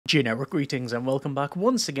Generic greetings and welcome back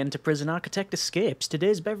once again to Prison Architect Escapes.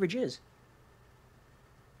 Today's beverage is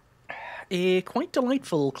a quite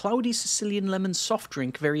delightful cloudy Sicilian lemon soft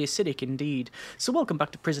drink, very acidic indeed. So welcome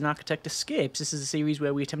back to Prison Architect Escapes. This is a series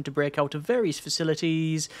where we attempt to break out of various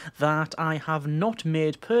facilities that I have not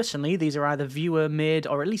made personally. These are either viewer made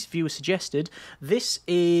or at least viewer suggested. This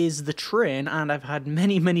is the train, and I've had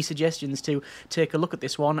many suggestions to take a look at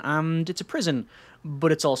this one, and it's a prison,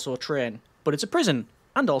 but it's also a train. But it's a prison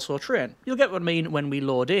and also a train. You'll get what I mean when we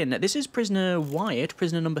load in. This is prisoner Wyatt,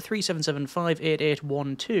 prisoner number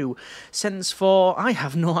 377588812. Sentence for, I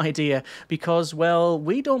have no idea, because, well,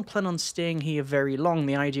 we don't plan on staying here very long.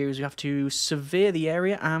 The idea is we have to survey the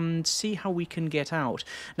area and see how we can get out.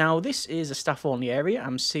 Now, this is a staff-only area.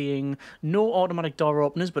 I'm seeing no automatic door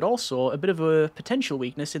openers, but also a bit of a potential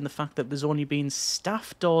weakness in the fact that there's only been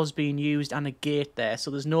staff doors being used and a gate there.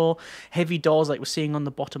 So there's no heavy doors like we're seeing on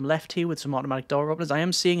the bottom left here with some automatic door openers. I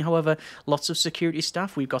am seeing, however, lots of security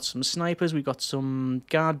staff. We've got some snipers, we've got some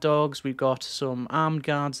guard dogs, we've got some armed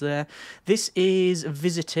guards there. This is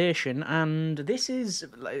visitation, and this is,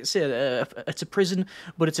 like I say, it's a prison,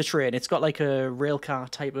 but it's a train. It's got like a rail car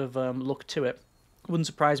type of look to it. Wouldn't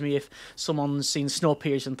surprise me if someone's seen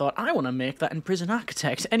Snowpiercer and thought, I want to make that in Prison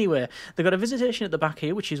Architect. Anyway, they've got a visitation at the back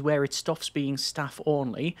here, which is where it stops being staff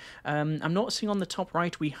only. I'm noticing on the top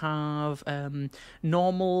right we have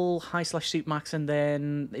normal, high/suit max, and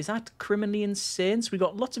then, is that criminally insane? So we've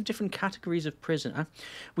got lots of different categories of prisoner.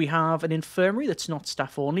 We have an infirmary that's not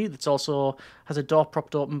staff only, that's also has a door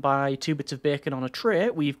propped open by 2 bits of bacon on a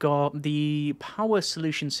tray. We've got the power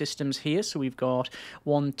solution systems here, so we've got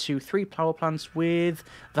 1, 2, 3 power plants with,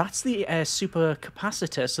 that's the super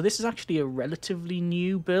capacitor. So this is actually a relatively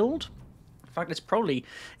new build. In fact, it's probably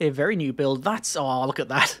a very new build. That's, oh, look at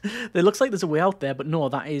that. It looks like there's a way out there, but no,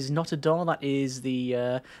 that is not a door. That is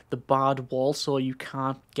the barred wall, so you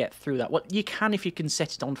can't get through that. Well, you can if you can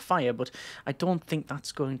set it on fire, but I don't think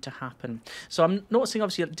that's going to happen. So I'm noticing,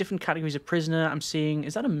 obviously, different categories of prisoner. I'm seeing,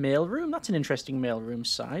 is that a mail room? That's an interesting mail room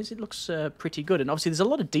size. It looks pretty good. And obviously, there's a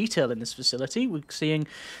lot of detail in this facility. We're seeing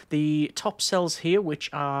the top cells here, which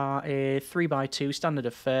are a 3x2 standard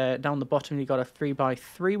of fare. Down the bottom, you've got a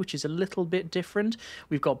 3x3, which is a little bit different.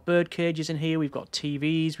 We've got bird cages in here, we've got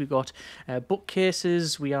TVs, we've got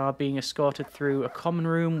bookcases. We are being escorted through a common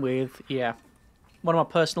room with, yeah, one of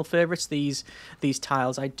my personal favourites, these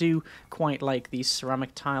tiles. I do quite like these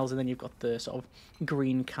ceramic tiles, and then you've got the sort of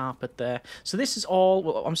green carpet there. So this is all,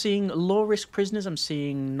 well, I'm seeing low-risk prisoners, I'm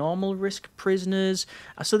seeing normal-risk prisoners.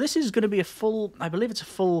 So this is going to be a full, I believe it's a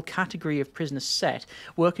full category of prisoner set,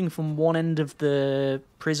 working from one end of the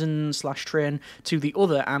prison/train to the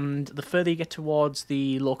other, and the further you get towards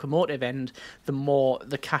the locomotive end, the more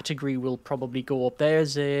the category will probably go up.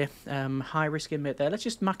 There's a high-risk inmate there. Let's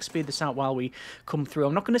just max speed this out while we come through.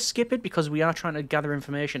 I'm not going to skip it because we are trying to gather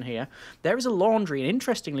information here. There is a laundry, and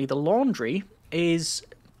interestingly, the laundry is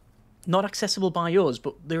not accessible by us,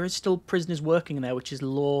 but there is still prisoners working there, which is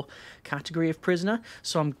low category of prisoner.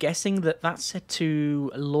 So I'm guessing that that's set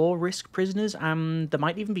to low risk prisoners, and there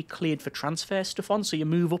might even be cleared for transfer stuff on, so you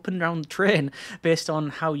move up and down the train based on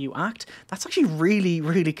how you act. That's actually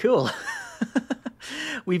really cool.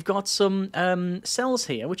 We've got some cells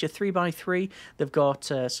here, which are 3x3. They've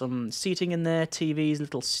got some seating in there, TVs,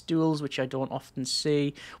 little stools, which I don't often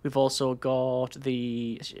see. We've also got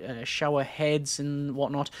the shower heads and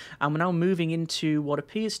whatnot. And we're now moving into what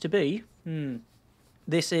appears to be...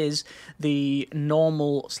 this is the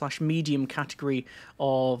normal/medium category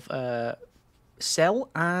of... cell,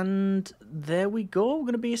 and there we go. We're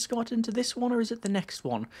going to be escorted into this one, or is it the next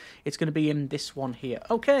one? It's going to be in this one here.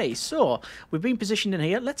 Okay, so we've been positioned in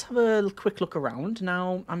here. Let's have a quick look around.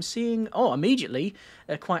 Now, I'm seeing, oh, immediately,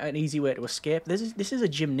 quite an easy way to escape. This is a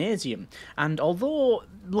gymnasium, and although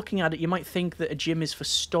looking at it, you might think that a gym is for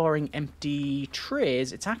storing empty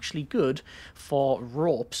trays, it's actually good for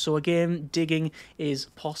rope. So again, digging is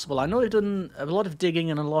possible. I know I've done a lot of digging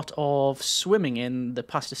and a lot of swimming in the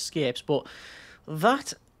past escapes, but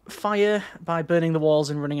that fire by burning the walls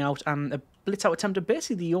and running out, and a blitz out attempt are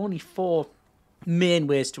basically the only 4 main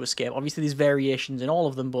ways to escape. Obviously there's variations in all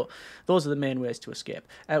of them, but those are the main ways to escape.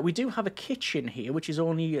 We do have a kitchen here, which is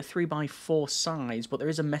only a 3x4 size, but there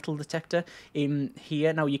is a metal detector in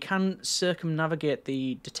here. Now you can circumnavigate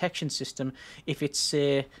the detection system if it's,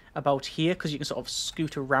 say, about here, because you can sort of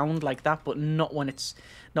scoot around like that, but not when it's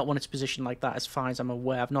positioned like that, as far as I'm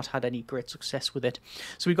aware. I've not had any great success with it.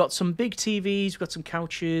 So we've got some big TVs, we've got some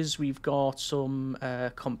couches, we've got some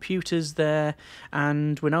computers there,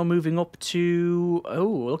 and we're now moving up to, oh,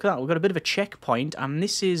 look at that, we've got a bit of a checkpoint, and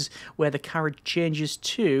this is where the carriage changes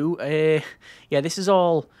to, yeah, this is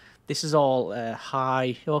all This is all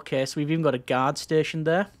high. Okay, so we've even got a guard station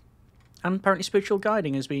there. And apparently spiritual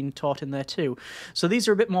guiding has been taught in there too. So these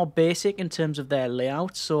are a bit more basic in terms of their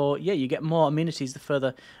layout. So yeah, you get more amenities the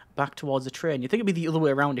further back towards the train. You think it'd be the other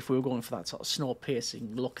way around if we were going for that sort of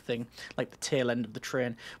snow-piercing look thing, like the tail end of the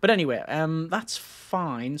train. But anyway, that's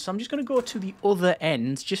fine. So I'm just going to go to the other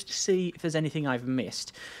end just to see if there's anything I've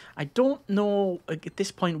missed. I don't know at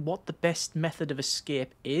this point what the best method of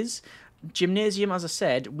escape is. Gymnasium, as I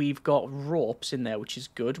said, we've got ropes in there, which is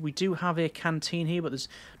good. We do have a canteen here, but there's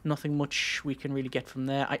nothing much we can really get from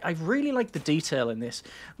there. I really like the detail in this,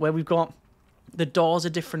 where we've got the doors are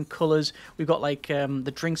different colours. We've got like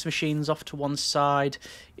the drinks machines off to one side.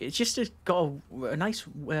 It's just got a nice.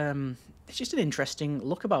 It's just an interesting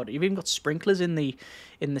look about it. You've even got sprinklers in the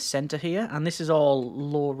centre here, and this is all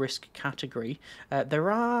low risk category.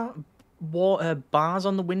 There are bars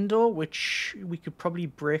on the window, which we could probably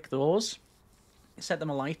break those, set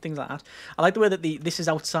them alight, things like that. I like the way that this is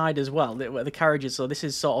outside as well, where the carriage is, so this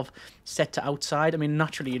is sort of set to outside. I mean,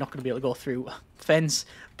 naturally, you're not going to be able to go through fence,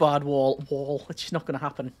 barred wall. It's just not going to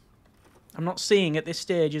happen. I'm not seeing at this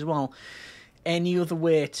stage as well any other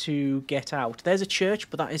way to get out. There's a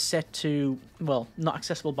church, but that is set to, well, not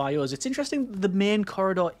accessible by us. It's interesting the main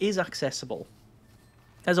corridor is accessible.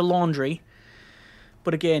 There's a laundry,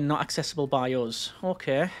 but again, not accessible by us.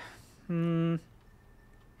 Okay.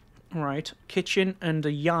 Right. Kitchen and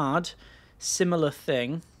a yard. Similar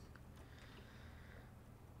thing.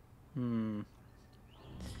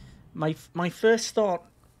 My first thought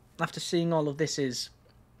after seeing all of this is,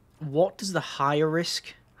 what does the higher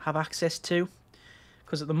risk have access to?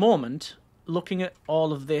 Because at the moment, looking at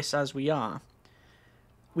all of this as we are,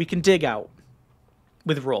 we can dig out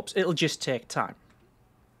with ropes. It'll just take time.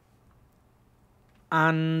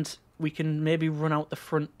 And we can maybe run out the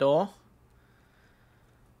front door.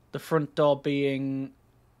 The front door being...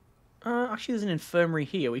 actually, there's an infirmary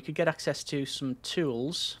here. We could get access to some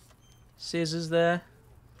tools. Scissors there.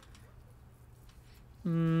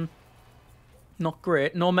 Not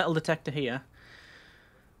great. No metal detector here.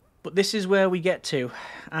 But this is where we get to.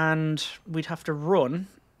 And we'd have to run.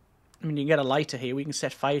 I mean, you can get a lighter here. We can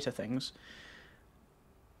set fire to things.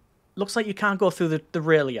 Looks like you can't go through the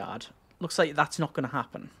rail yard. Looks like that's not going to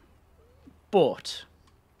happen. But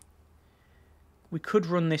we could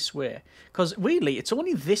run this way. Because really, it's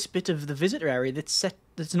only this bit of the visitor area that's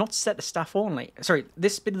not set to staff only. Sorry,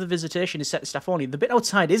 this bit of the visitation is set to staff only. The bit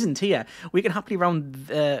outside isn't here. We can happily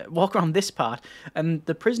walk around this part, and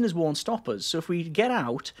the prisoners won't stop us. So if we get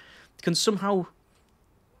out, can somehow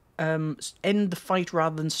end the fight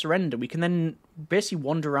rather than surrender, we can then basically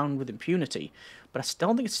wander around with impunity. But I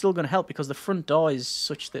still think it's still going to help because the front door is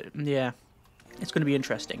such that, yeah, it's going to be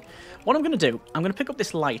interesting. What I'm going to do, I'm going to pick up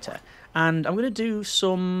this lighter, and I'm going to do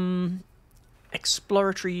some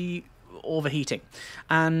exploratory overheating,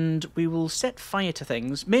 and we will set fire to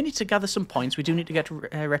things, mainly to gather some points. We do need to get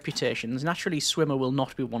reputations. Naturally, swimmer will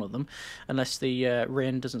not be one of them, unless the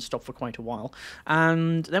rain doesn't stop for quite a while,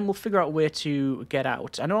 and then we'll figure out a way to get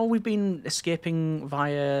out. I know we've been escaping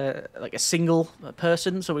via, like, a single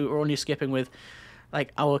person, so we were only escaping with,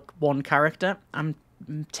 like, our one character. I'm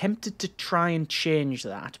tempted to try and change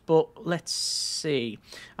that, but let's see.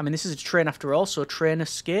 I mean, this is a train after all, so train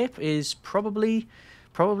escape is probably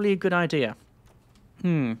a good idea.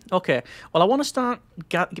 Okay. Well, I want to start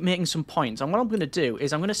making some points, and what I'm going to do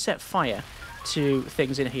is I'm going to set fire to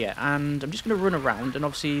things in here, and I'm just going to run around, and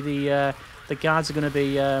obviously the guards are going to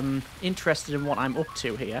be interested in what I'm up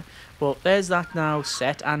to here. But there's that now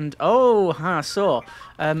set, and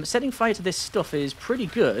setting fire to this stuff is pretty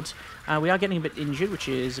good. We are getting a bit injured, which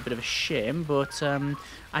is a bit of a shame, but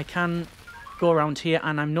I can go around here,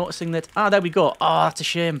 and I'm noticing that... there we go. Oh, that's a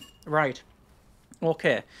shame. Right.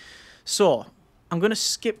 Okay. So, I'm going to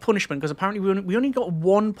skip punishment, because apparently we only got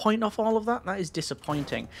 1 point off all of that. That is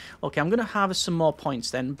disappointing. Okay, I'm going to harvest some more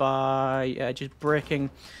points then by just breaking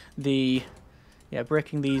the... Yeah,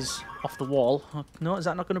 breaking these off the wall. No, is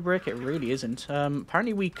that not going to break it? It really isn't.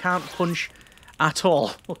 Apparently we can't punch at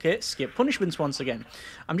all. Okay, skip punishments once again.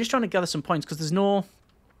 I'm just trying to gather some points because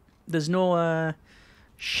there's no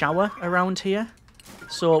shower around here.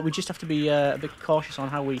 So we just have to be a bit cautious on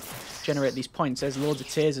how we generate these points. There's loads of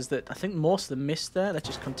tasers that I think most of them missed there. Let's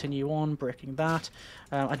just continue on, breaking that.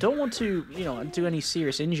 I don't want to, do any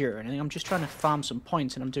serious injury or anything. I'm just trying to farm some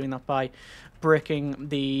points, and I'm doing that by breaking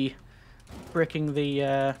the...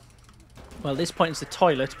 well, this point is the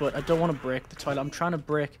toilet, but I don't want to break the toilet. I'm trying to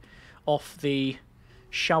break off the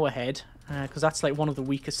shower head, because that's like one of the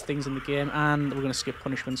weakest things in the game, and we're going to skip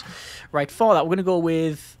punishments. Right, for that, we're going to go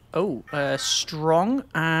with, strong,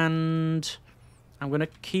 and I'm going to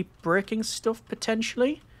keep breaking stuff,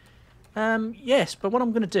 potentially. Yes, but what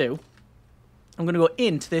I'm going to do, I'm going to go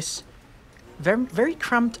into this very, very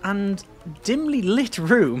cramped and dimly lit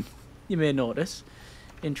room, you may notice.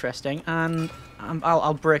 Interesting. And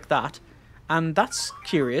I'll break that. And that's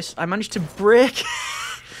curious. I managed to break...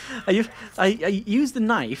 I used the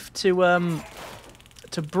knife to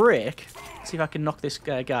break... See if I can knock this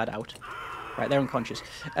guard out. Right, they're unconscious.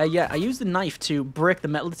 Yeah, I used the knife to break the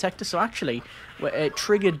metal detector, so actually, it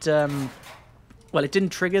triggered... well, it didn't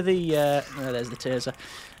trigger the... there's the taser.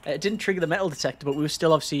 It didn't trigger the metal detector, but we were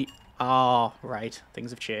still obviously... Oh, right,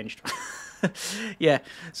 things have changed. Yeah,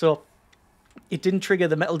 so... It didn't trigger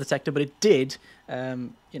the metal detector, but it did,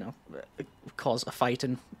 you know, cause a fight.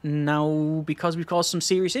 And now, because we've caused some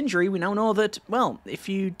serious injury, we now know that, well, if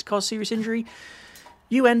you cause serious injury,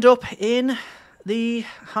 you end up in the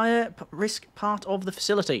higher risk part of the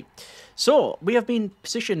facility. So, we have been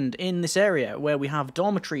positioned in this area where we have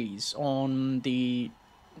dormitories on the,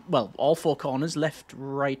 well, all four corners, left,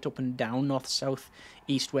 right, up and down, north, south,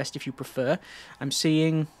 east, west, if you prefer. I'm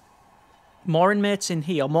seeing... more inmates in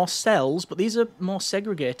here, more cells, but these are more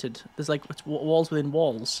segregated. There's like walls within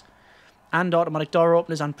walls. And automatic door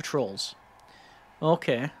openers and patrols.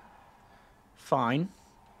 Okay. Fine.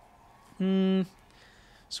 So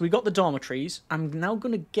we got the dormitories. I'm now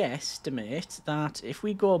going to guesstimate that if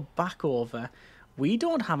we go back over, we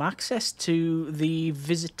don't have access to the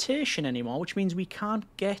visitation anymore, which means we can't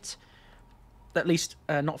get, at least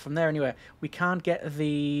not from there anyway, we can't get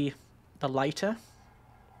the lighter.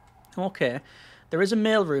 Okay, there is a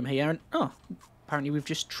mailroom here, and oh, apparently we've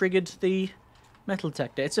just triggered the metal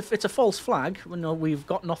detector. It's a false flag. Well, no, we've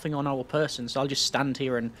got nothing on our person, so I'll just stand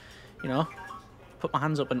here and, you know, put my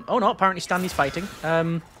hands up and... Oh no, apparently Stanley's fighting.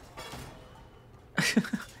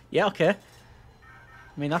 Yeah, okay. I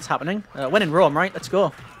mean, that's happening. When in Rome, right? Let's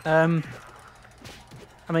go. I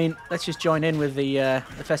mean, let's just join in with the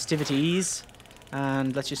festivities,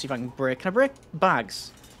 and let's just see if I can break... Can I break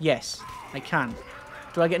bags? Yes, I can.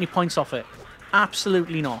 Do I get any points off it?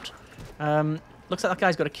 Absolutely not. Looks like that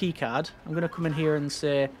guy's got a key card. I'm going to come in here and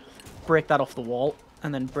say, break that off the wall,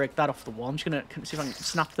 and then break that off the wall. I'm just going to see if I can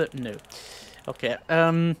snap that. No. Okay.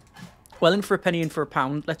 Well, in for a penny, in for a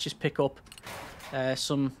pound. Let's just pick up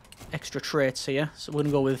some extra traits here. So we're going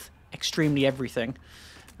to go with extremely everything.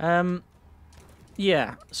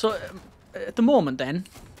 Yeah. So at the moment, then,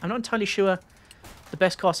 I'm not entirely sure the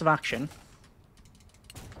best course of action.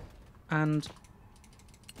 And...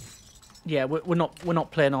 yeah, we're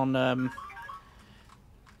not playing on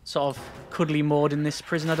sort of cuddly mode in this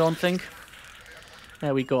prison, I don't think.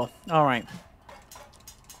 There we go. All right.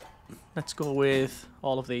 Let's go with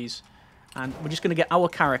all of these. And we're just going to get our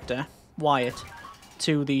character, Wyatt,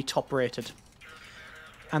 to the top rated.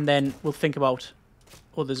 And then we'll think about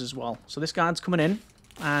others as well. So this guard's coming in,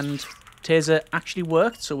 and taser actually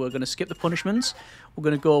worked, so we're going to skip the punishments. We're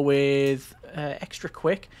going to go with extra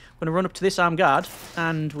quick. We're going to run up to this armed guard,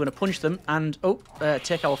 and we're going to punch them, and,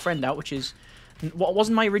 take our friend out, which is what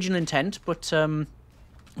wasn't my original intent, but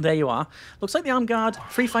there you are. Looks like the armed guard,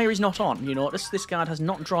 free fire is not on, you notice. This guard has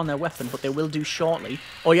not drawn their weapon, but they will do shortly.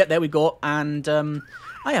 Oh, yeah, there we go, and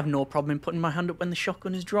I have no problem in putting my hand up when the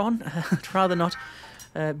shotgun is drawn. I'd rather not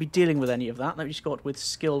be dealing with any of that. Let me just go with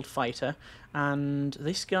skilled fighter. And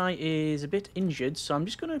this guy is a bit injured, so I'm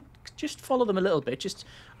just going to just follow them a little bit.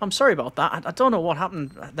 I'm sorry about that. I don't know what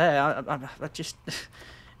happened there. I just,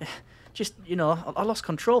 you know, I lost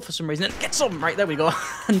control for some reason. Get some! Right, there we go.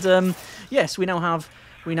 And, yes, we now have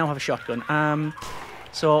a shotgun.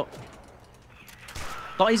 So,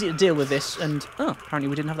 a lot easier to deal with this. And, apparently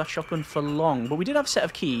we didn't have that shotgun for long. But we did have a set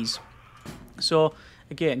of keys. So,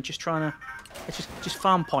 again, just trying to... Let's just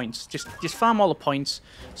farm points. Just farm all the points.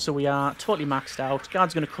 So we are totally maxed out.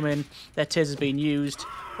 Guard's going to come in. Their taser's being used.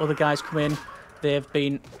 Other guys come in. They've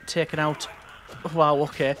been taken out. Wow,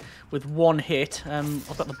 okay. With one hit.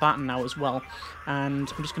 I've got the baton now as well.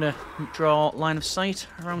 And I'm just going to draw line of sight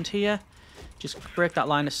around here. Just break that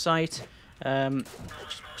line of sight.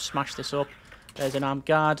 Just smash this up. There's an armed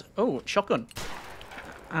guard. Oh, shotgun.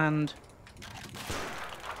 And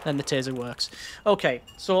then the taser works. Okay,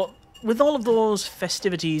 so... with all of those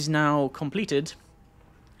festivities now completed,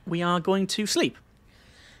 we are going to sleep.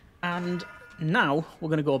 And now we're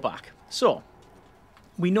going to go back. So,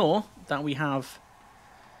 we know that we have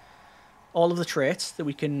all of the traits that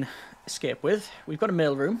we can escape with. We've got a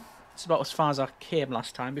mailroom. It's about as far as I came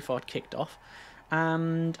last time before it kicked off.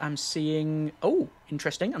 And I'm seeing... oh,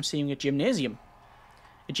 interesting. I'm seeing a gymnasium.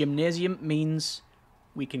 A gymnasium means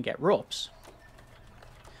we can get ropes.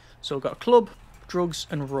 So we've got a club... drugs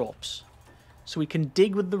and ropes. So we can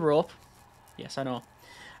dig with the rope. Yes, I know.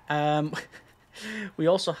 We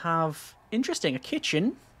also have, interesting, a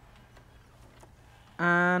kitchen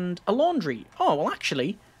and a laundry. Oh, well,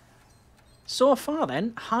 actually, so far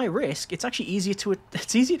then, high risk. It's actually easier to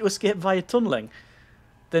escape via tunneling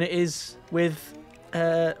than it is with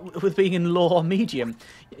being in low or medium,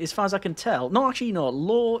 as far as I can tell. No, actually, no.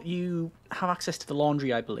 Low, you have access to the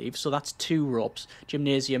laundry, I believe. So that's 2 ropes,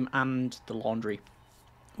 gymnasium and the laundry.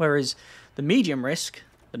 Whereas the medium risk,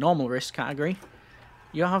 the normal risk category,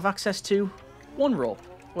 you have access to 1 rope.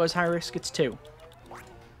 Whereas high risk, it's 2.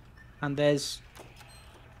 And there's...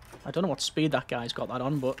 I don't know what speed that guy's got that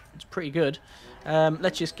on, but it's pretty good.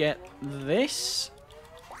 Let's just get this.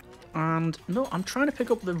 And, no, I'm trying to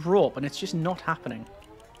pick up the rope, and it's just not happening.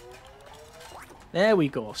 There we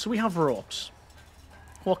go. So we have ropes.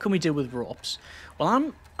 What can we do with ropes?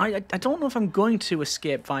 Well, I don't know if I'm going to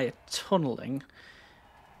escape via tunneling.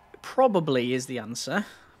 Probably is the answer.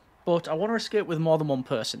 But I want to escape with more than 1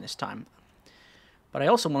 person this time. But I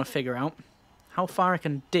also want to figure out how far I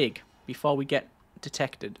can dig before we get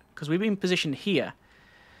detected. Because we've been positioned here.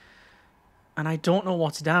 And I don't know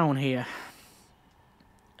what's down here.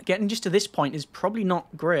 Getting just to this point is probably not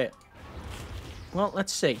great. Well,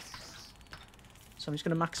 let's see. So I'm just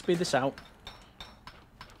going to max speed this out.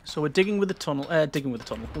 So we're digging with the tunnel. We're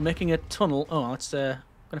making a tunnel. Oh, let's... going to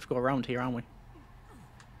have to go around here, aren't we?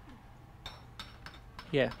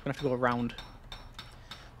 Yeah, going to have to go around.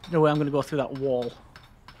 There's no way I'm going to go through that wall.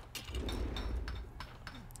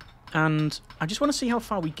 And I just want to see how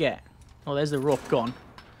far we get. Oh, there's the rope gone.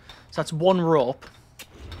 So that's 1 rope.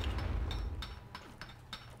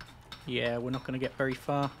 Yeah, we're not going to get very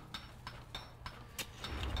far.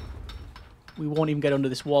 We won't even get under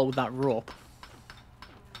this wall with that rope.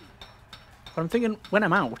 But I'm thinking, when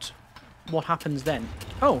I'm out, what happens then?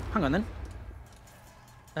 Oh, hang on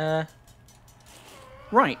then.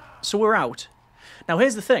 Right, so we're out. Now,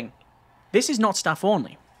 here's the thing. This is not staff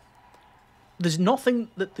only. There's nothing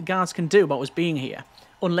that the guards can do about us being here,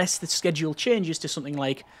 unless the schedule changes to something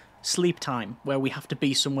like sleep time, where we have to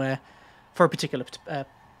be somewhere for a particular...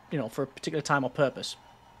 for a particular time or purpose.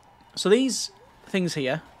 So these things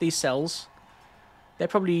here, these cells, they're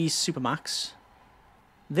probably supermax.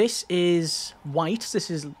 This is white.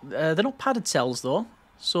 This is they're not padded cells though,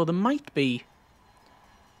 so there might be.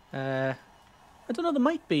 I don't know. There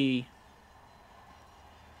might be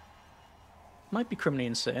criminally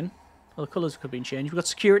insane. Well, the colours could be changed. We've got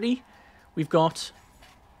security. We've got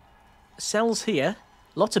cells here.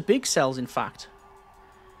 Lots of big cells, in fact.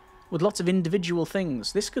 With lots of individual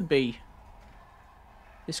things. This could be...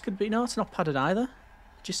 No, it's not padded either.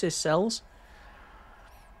 It just says cells.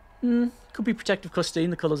 Could be protective custody,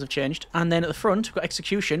 and the colours have changed. And then at the front, we've got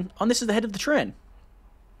execution. And this is the head of the train.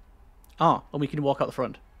 Ah, and we can walk out the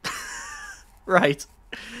front. Right.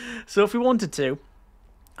 So if we wanted to,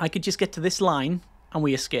 I could just get to this line, and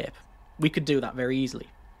we escape. We could do that very easily.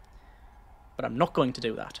 But I'm not going to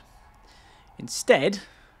do that. Instead,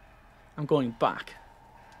 I'm going back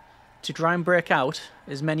to try and break out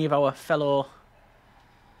as many of our fellow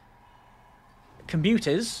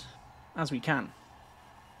commuters as we can.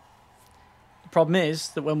 The problem is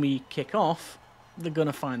that when we kick off, they're going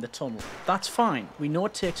to find the tunnel. That's fine. We know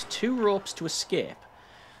it takes 2 ropes to escape,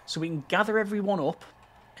 so we can gather everyone up,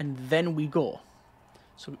 and then we go.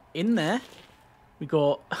 So in there, we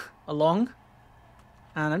go along,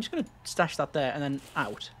 and I'm just going to stash that there, and then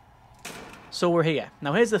out. So we're here.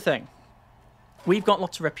 Now here's the thing. We've got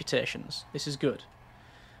lots of reputations. This is good.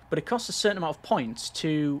 But it costs a certain amount of points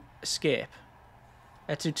to escape.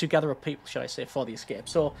 To gather up people, shall I say, for the escape.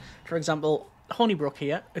 So, for example, Honeybrook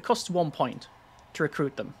here, it costs 1 point to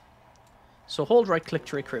recruit them. So hold right click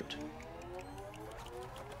to recruit.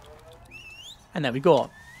 And there we go.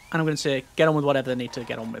 And I'm going to say, get on with whatever they need to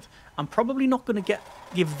get on with. I'm probably not going to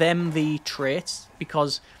give them the traits,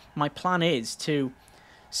 because my plan is to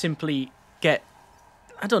simply get...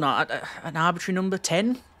 I don't know, an arbitrary number,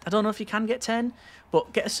 10? I don't know if you can get 10,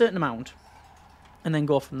 but get a certain amount, and then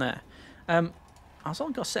go from there. I've also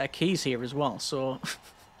got a set of keys here as well, so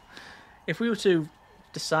if we were to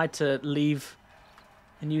decide to leave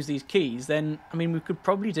and use these keys, then, I mean, we could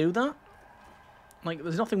probably do that. Like,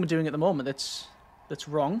 there's nothing we're doing at the moment that's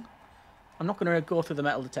wrong. I'm not going to go through the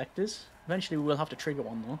metal detectors. Eventually we will have to trigger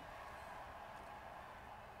one, though.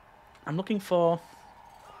 I'm looking for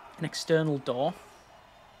an external door.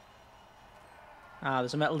 Ah,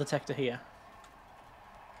 there's a metal detector here.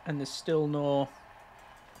 And there's still no...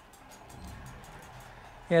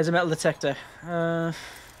 Yeah, there's a metal detector. Well,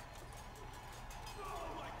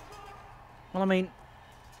 I mean...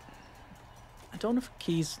 I don't know if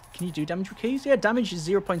keys... Can you do damage with keys? Yeah, damage is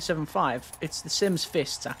 0.75. It's the same as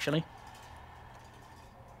fists, actually.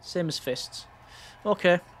 Same as fists.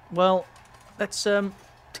 Okay, well, let's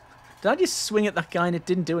Did I just swing at that guy and it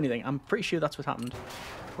didn't do anything? I'm pretty sure that's what happened.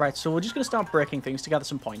 Right, so we're just going to start breaking things to gather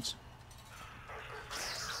some points.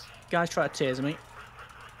 Guys try to taser me.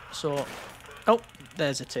 So, oh,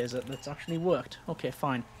 there's a taser that's actually worked. Okay,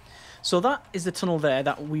 fine. So that is the tunnel there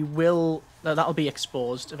that we will... that'll be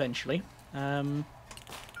exposed eventually. So I'm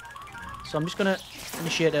just going to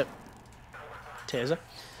initiate a taser.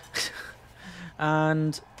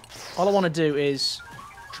 And all I want to do is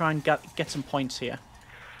try and get some points here.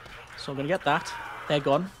 So I'm going to get that. They're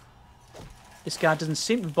gone. This guy doesn't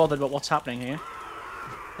seem to be bothered about what's happening here.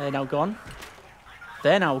 They're now gone.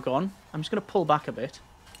 They're now gone. I'm just going to pull back a bit.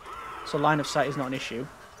 So line of sight is not an issue.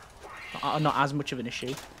 Not as much of an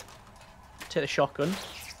issue. Take the shotgun.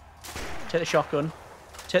 Take the shotgun.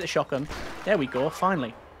 Take the shotgun. There we go,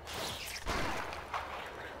 finally.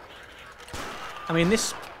 I mean,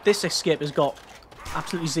 this escape has got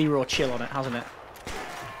absolutely zero chill on it, hasn't it?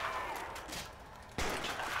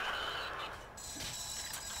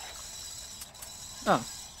 Oh,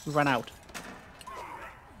 we ran out.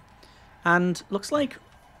 And looks like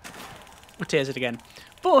we're tasered again.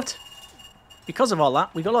 But because of all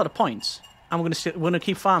that, we got a lot of points. And we're gonna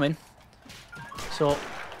keep farming. So,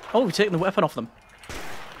 oh, we've taken the weapon off them.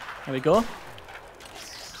 There we go.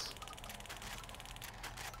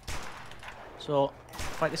 So,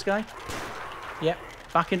 fight this guy. Yep,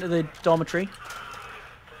 back into the dormitory.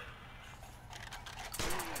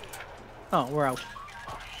 Oh, we're out.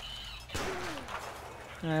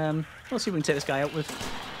 Let's see if we can take this guy out with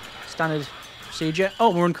standard procedure.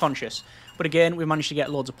 Oh, we're unconscious. But again, we managed to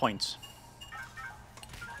get loads of points.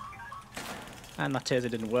 And that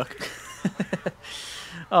taser didn't work.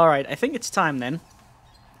 Alright, I think it's time then.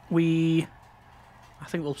 I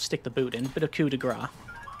think we'll stick the boot in. Bit of coup de grace.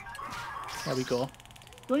 There we go.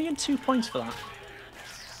 You only get 2 points for that.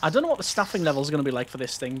 I don't know what the staffing level is going to be like for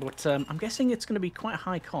this thing, but I'm guessing it's going to be quite a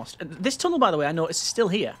high cost. This tunnel, by the way, I noticed is still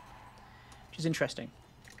here, which is interesting.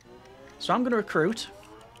 So I'm going to recruit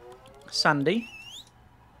Sandy,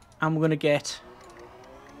 and we're going to get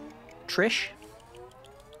Trish,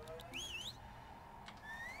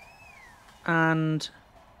 and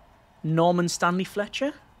Norman Stanley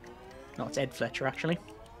Fletcher. No, it's Ed Fletcher, actually.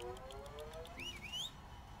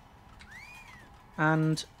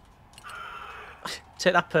 And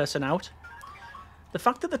take that person out. The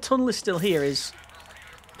fact that the tunnel is still here is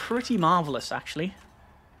pretty marvellous, actually.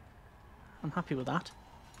 I'm happy with that.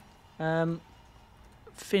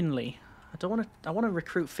 Finley. I want to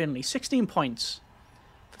recruit Finley. 16 points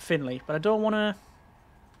for Finley, but I don't want to...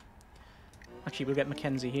 Actually, we'll get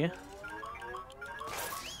Mackenzie here.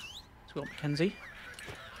 So we've got Mackenzie.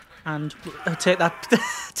 And take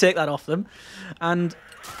that off them. And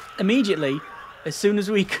immediately, as soon as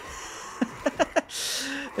we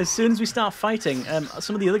start fighting,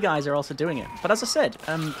 some of the other guys are also doing it. But as I said,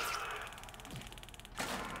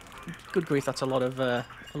 good grief, that's a lot of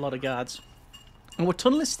guards. And our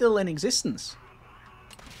tunnel is still in existence,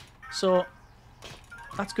 so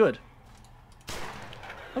that's good.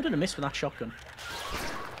 How did I miss with that shotgun?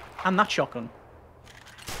 And that shotgun.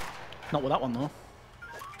 Not with that one though.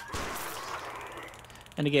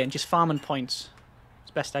 And again, just farming points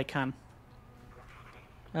as best I can.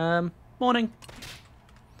 Morning.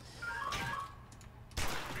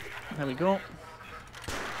 There we go.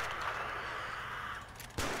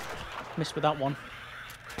 Missed with that one.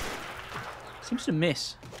 Seems to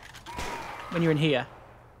miss when you're in here.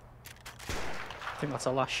 I think that's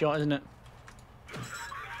our last shot, isn't it?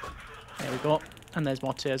 There we go. And there's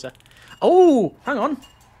more taser. Oh, hang on.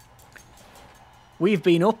 We've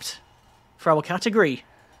been upped for our category.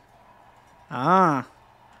 Ah.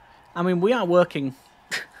 I mean, we are working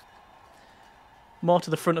more to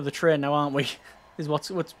the front of the train now, aren't we? Is what's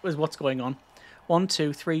going on. 1,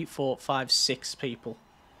 2, 3, 4, 5, 6 people.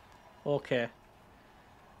 Okay.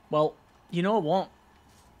 Well, you know what?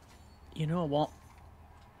 You know what?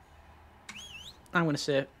 I'm going to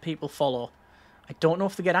say people follow. I don't know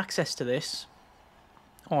if they get access to this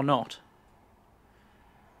or not.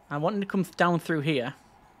 I wanted to come down through here,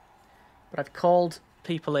 but I've called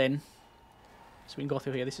people in, so we can go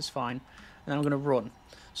through here. This is fine. And then I'm going to run.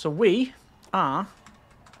 So we are...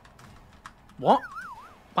 What?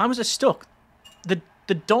 Why was I stuck?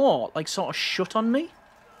 The door, like, sort of shut on me?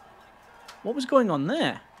 What was going on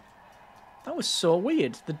there? That was so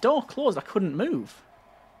weird. The door closed. I couldn't move.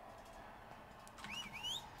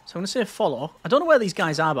 So I'm going to say follow. I don't know where these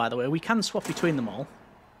guys are, by the way. We can swap between them all.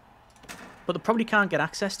 But they probably can't get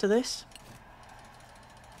access to this.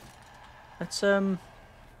 Let's, I'm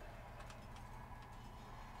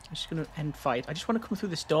just going to end fight. I just want to come through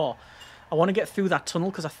this door. I want to get through that tunnel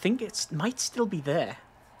because I think it might still be there.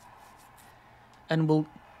 And we'll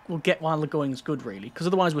we'll get while the going's good, really. Because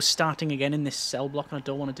otherwise we're starting again in this cell block, and I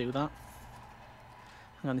don't want to do that.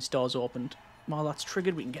 Hang on, this door's opened. While that's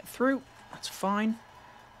triggered, we can get through. That's fine.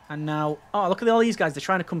 And now... Oh, look at all these guys. They're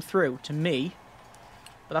trying to come through to me.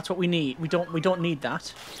 But that's what we need. We don't need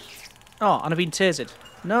that. Oh, and I've been tasered.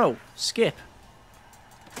 No. Skip.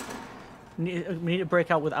 We need to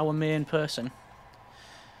break out with our main person.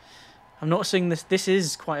 I'm noticing this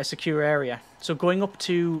is quite a secure area. So going up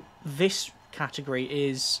to this category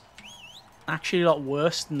is actually a lot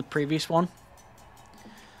worse than the previous one.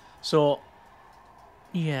 So,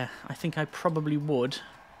 yeah, I think I probably would,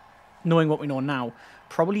 knowing what we know now,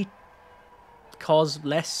 probably cause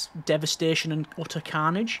less devastation and utter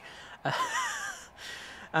carnage.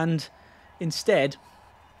 And instead,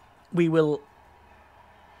 we will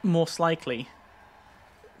most likely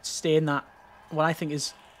stay in that, what I think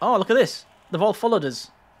is... Oh, look at this. They've all followed us.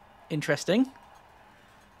 Interesting.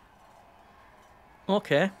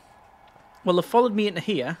 Okay. Well, they've followed me into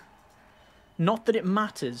here. Not that it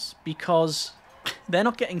matters, because they're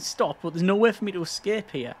not getting stopped, but there's no way for me to escape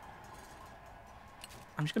here.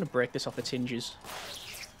 I'm just going to break this off its hinges.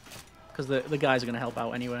 Because the guys are going to help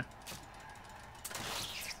out anyway.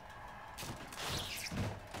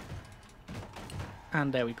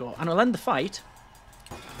 And there we go. And I'll end the fight.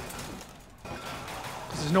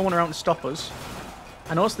 There's no one around to stop us.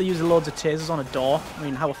 I noticed they use loads of tasers on a door. I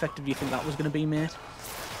mean, how effective do you think that was going to be, mate?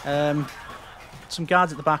 Some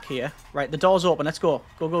guards at the back here. Right, the door's open. Let's go.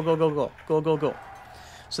 Go, go, go, go, go. Go, go, go.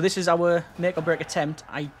 So this is our make or break attempt.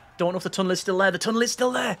 I don't know if the tunnel is still there. The tunnel is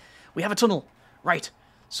still there. We have a tunnel. Right.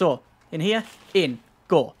 So, in here. In.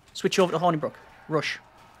 Go. Switch over to Hornibrook. Rush.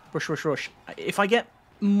 Rush, rush, rush. If I get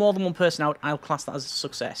more than one person out, I'll class that as a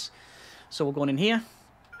success. So we're going in here.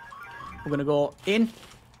 We're going to go in.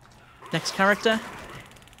 Next character.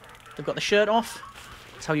 They've got the shirt off.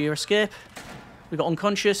 That's how you escape. We got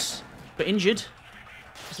unconscious. Got injured.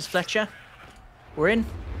 This is Fletcher. We're in.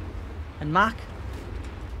 And Mark.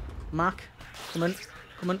 Mark. Come on.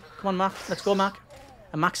 Come on. Come on, Mark. Let's go, Mark.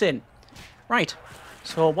 And Mark's in. Right.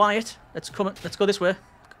 So, Wyatt. Let's go this way.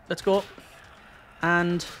 Let's go.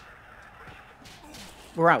 And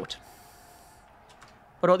we're out.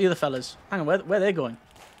 What about the other fellas? Hang on, where are they going?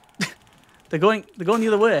 They're going the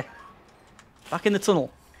other way. Back in the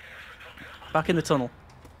tunnel. Back in the tunnel.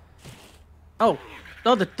 Oh,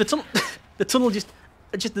 no, the tunnel. The tunnel just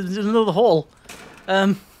there's another hole.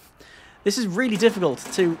 This is really difficult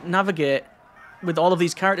to navigate with all of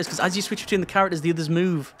these characters because as you switch between the characters, the others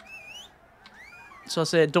move. So I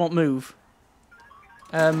say, don't move.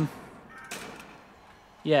 Yeah.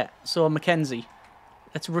 So Mackenzie,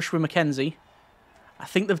 let's rush with Mackenzie. I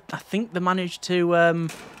think they managed to.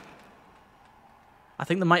 I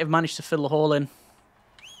think they might have managed to fill the hole in.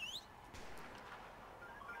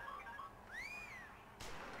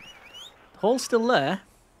 The hole's still there.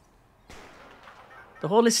 The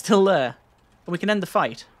hole is still there. And we can end the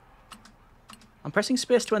fight. I'm pressing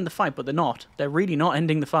space to end the fight, but they're not. They're really not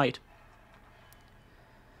ending the fight.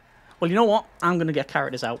 Well, you know what? I'm going to get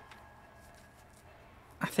characters out.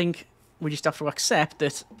 I think we just have to accept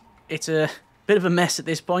that it's a bit of a mess at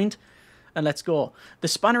this point. And let's go. The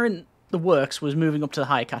spanner in the works was moving up to the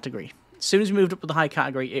high category. As soon as we moved up to the high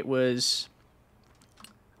category, it was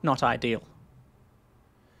not ideal.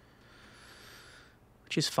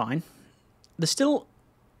 Which is fine. There's still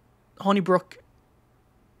Hornibrook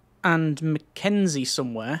and Mackenzie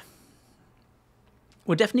somewhere.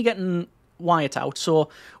 We're definitely getting Wyatt out, so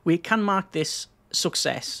we can mark this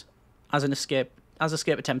success as an escape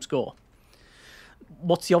attempts go.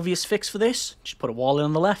 What's the obvious fix for this? Just put a wall in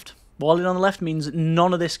on the left. Wall in on the left means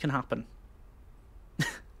none of this can happen.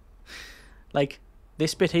 Like,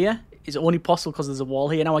 this bit here is only possible because there's a wall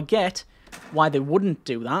here. Now, I get why they wouldn't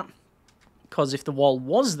do that. Because if the wall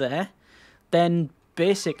was there, then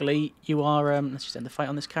basically you are... let's just end the fight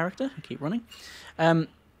on this character and keep running. And...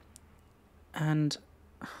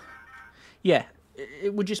 yeah,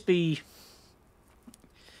 it would just be...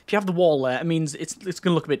 If you have the wall there, it means it's going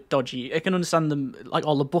to look a bit dodgy. I can understand them, like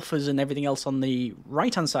all the buffers and everything else on the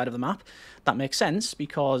right-hand side of the map. That makes sense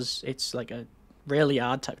because it's like a rail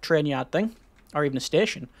yard type train yard thing, or even a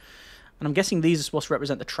station. And I'm guessing these are supposed to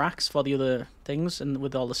represent the tracks for the other things, and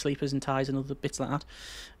with all the sleepers and ties and other bits like that,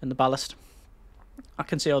 and the ballast. I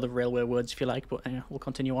can say other railway words if you like, but we'll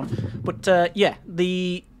continue on. But yeah,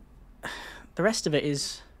 the rest of it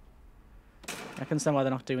is... I can understand why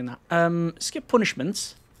they're not doing that. Skip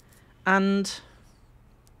punishments. And...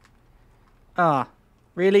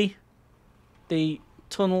 really? The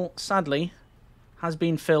tunnel, sadly, has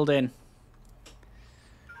been filled in.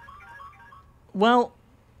 Well,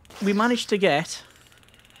 we managed to get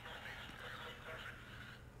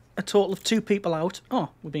a total of 2 people out. Oh,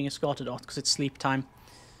 we're being escorted off because it's sleep time.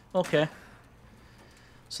 Okay.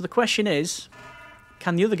 So the question is,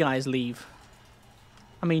 can the other guys leave?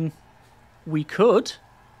 I mean, we could.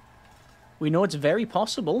 We know it's very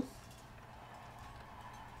possible.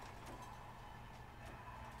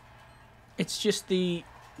 It's just the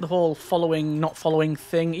whole following, not following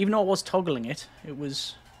thing. Even though I was toggling it, it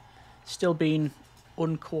was still being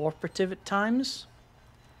uncooperative at times.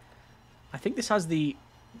 I think this has the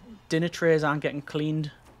dinner trays aren't getting cleaned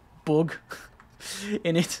bug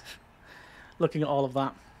in it. Looking at all of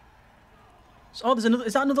that. So, oh, there's another.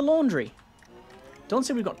 Is that another laundry? Don't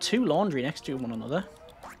say we've got 2 laundry next to one another.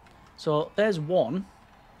 So there's one.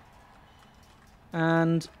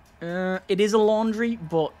 And it is a laundry,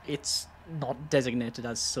 but it's not designated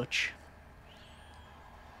as such.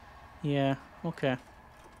 Yeah, okay.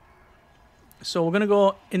 So we're going to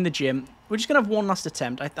go in the gym. We're just going to have one last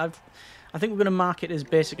attempt. I think we're going to mark it as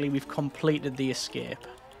basically we've completed the escape.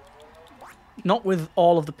 Not with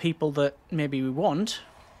all of the people that maybe we want,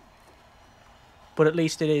 but at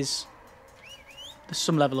least it is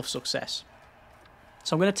some level of success.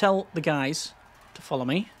 So I'm going to tell the guys to follow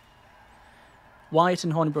me. Wyatt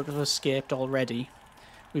and Hornibrook have escaped already.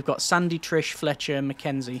 We've got Sandy, Trish, Fletcher, and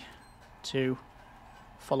Mackenzie to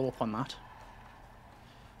follow up on that.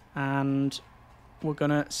 And we're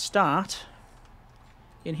going to start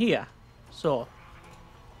in here. So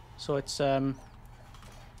it's...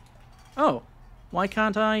 Oh, why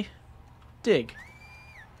can't I dig?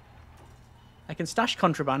 I can stash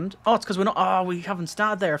contraband. Oh, it's because we're not... Oh, we haven't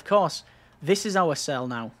started there, of course. This is our cell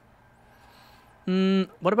now.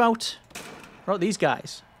 What about these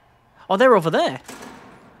guys? Oh, they're over there.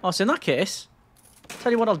 Oh, so in that case,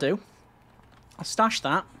 tell you what I'll do. I'll stash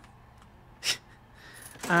that.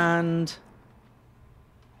 And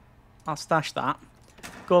I'll stash that.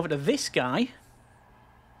 Go over to this guy.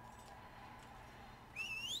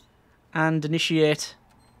 And initiate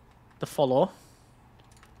the follow.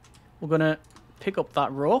 We're going to pick up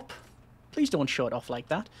that rope. Please don't show it off like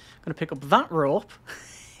that. I'm going to pick up that rope.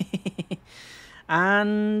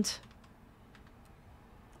 And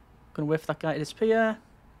I'm going to wait for that guy to disappear.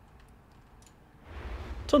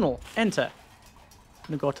 Tunnel. Enter. I'm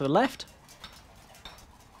going to go to the left.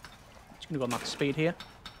 Just going to go max speed here.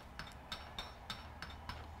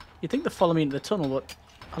 You'd think they'd follow me into the tunnel, but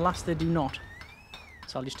alas they do not.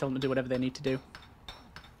 So I'll just tell them to do whatever they need to do.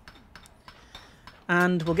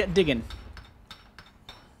 And we'll get digging.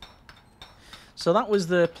 So that was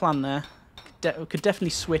the plan there. We could definitely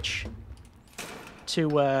switch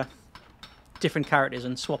to different characters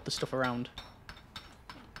and swap the stuff around.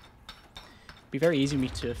 Be very easy for me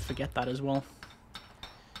to forget that as well.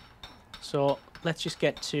 So let's just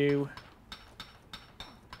get to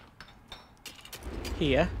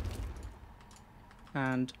here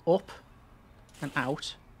and up and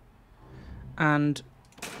out, and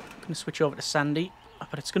I'm going to switch over to Sandy,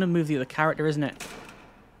 but it's going to move the other character, isn't it?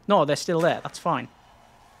 No, they're still there. That's fine.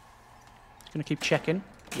 Just going to keep checking.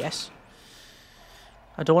 Yes.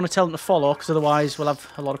 I don't want to tell them to follow, because otherwise we'll have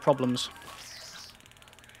a lot of problems.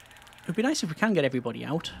 It would be nice if we can get everybody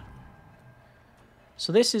out.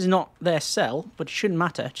 So this is not their cell, but it shouldn't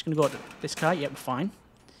matter. Just going to go to this guy. Yep, we're fine.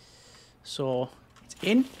 So it's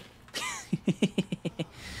in.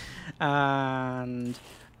 And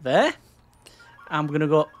there. And we're going to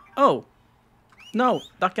go... Oh. No,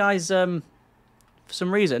 that guy's, for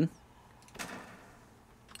some reason,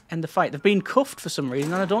 end the fight. They've been cuffed for some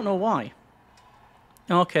reason, and I don't know why.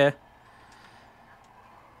 Okay.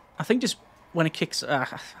 I think just when it kicks...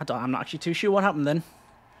 I'm not actually too sure what happened then.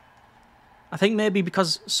 I think maybe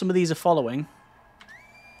because some of these are following.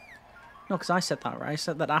 No, because I said that, right? I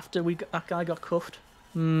said that after that guy got cuffed.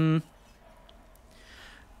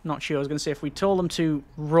 Not sure. I was going to say if we told them to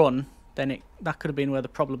run, then that could have been where the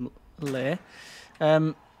problem lay.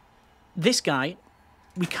 This guy,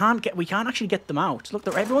 we can't actually get them out. Look,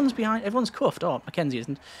 everyone's behind. Everyone's cuffed. Oh, Mackenzie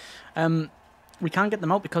isn't. We can't get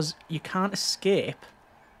them out because you can't escape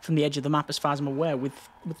from the edge of the map, as far as I'm aware, with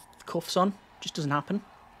cuffs on. Just doesn't happen.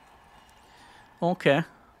 Okay.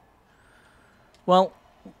 Well,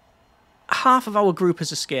 half of our group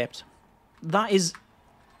has escaped. That is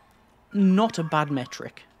not a bad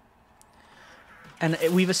metric. And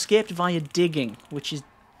we've escaped via digging, which is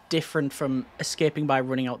different from escaping by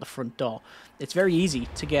running out the front door. It's very easy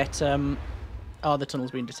to get... oh, the tunnel's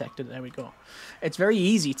been detected. There we go. It's very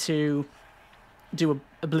easy to do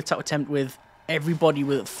a blitz out attempt with everybody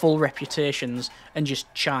with full reputations and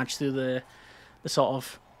just charge through the sort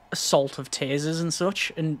of assault of tasers and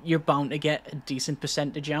such, and you're bound to get a decent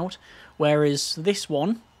percentage out. Whereas this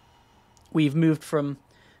one, we've moved from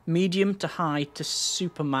medium to high to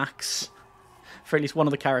super max for at least one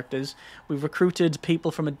of the characters. We've recruited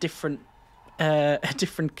people from a different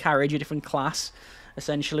carriage, a different class,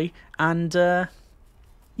 essentially, and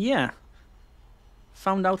yeah,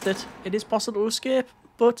 found out that it is possible to escape,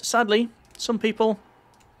 but sadly, some people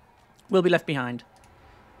will be left behind.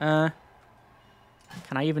 Can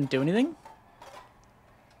I even do anything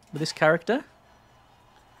with this character?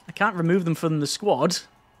 I can't remove them from the squad,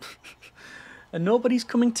 and nobody's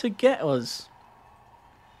coming to get us.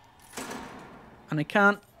 And I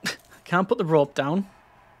can't put the rope down.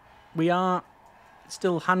 We are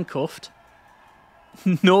still handcuffed.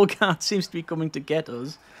 No guard seems to be coming to get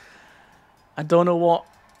us. I don't know what.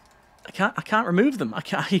 I can't remove them.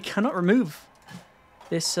 You cannot remove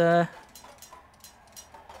this. I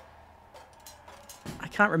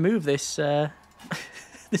can't remove this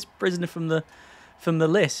this prisoner from the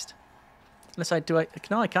list. Unless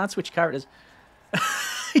no, I can't switch characters.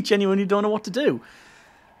 I genuinely don't know what to do.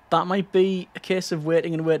 That might be a case of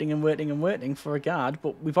waiting and waiting and waiting and waiting for a guard,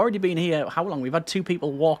 but we've already been here, how long? We've had 2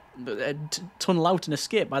 people tunnel out and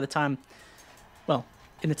escape by the time, well,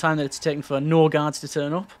 in the time that it's taken for no guards to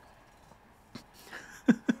turn up.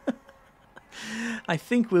 I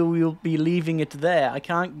think we will be leaving it there. I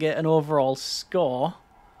can't get an overall score.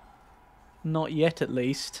 Not yet, at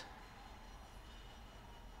least.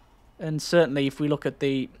 And certainly, if we look at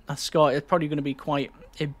the score, it's probably going to be quite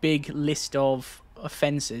a big list of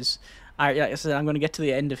offences. Like I said, I'm going to get to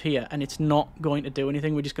the end of here, and it's not going to do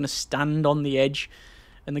anything. We're just going to stand on the edge,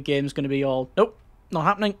 and the game's going to be all, nope, not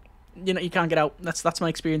happening. You know, you can't get out. That's my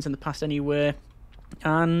experience in the past anyway.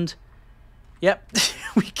 And yep,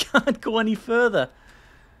 we can't go any further.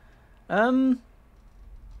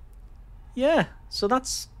 Yeah, so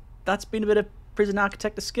that's been a bit of Prison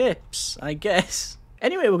Architect Escapes, I guess.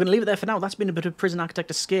 Anyway, we're going to leave it there for now. That's been a bit of Prison Architect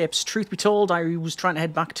Escapes. Truth be told, I was trying to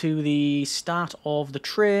head back to the start of the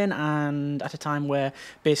train, and at a time where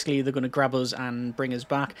basically they're going to grab us and bring us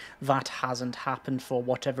back. That hasn't happened for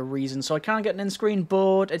whatever reason, so I can't get an end screen,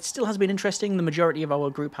 but it still has been interesting. The majority of our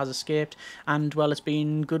group has escaped, and, well, it's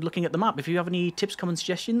been good looking at the map. If you have any tips, comments,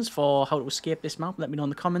 suggestions for how to escape this map, let me know in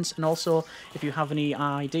the comments. And also, if you have any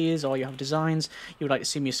ideas or you have designs you would like to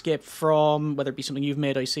see me escape from, whether it be something you've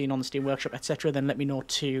made or you've seen on the Steam Workshop, etc., then let me know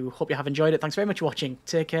too. Hope you have enjoyed it. Thanks very much for watching.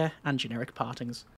 Take care, and generic partings.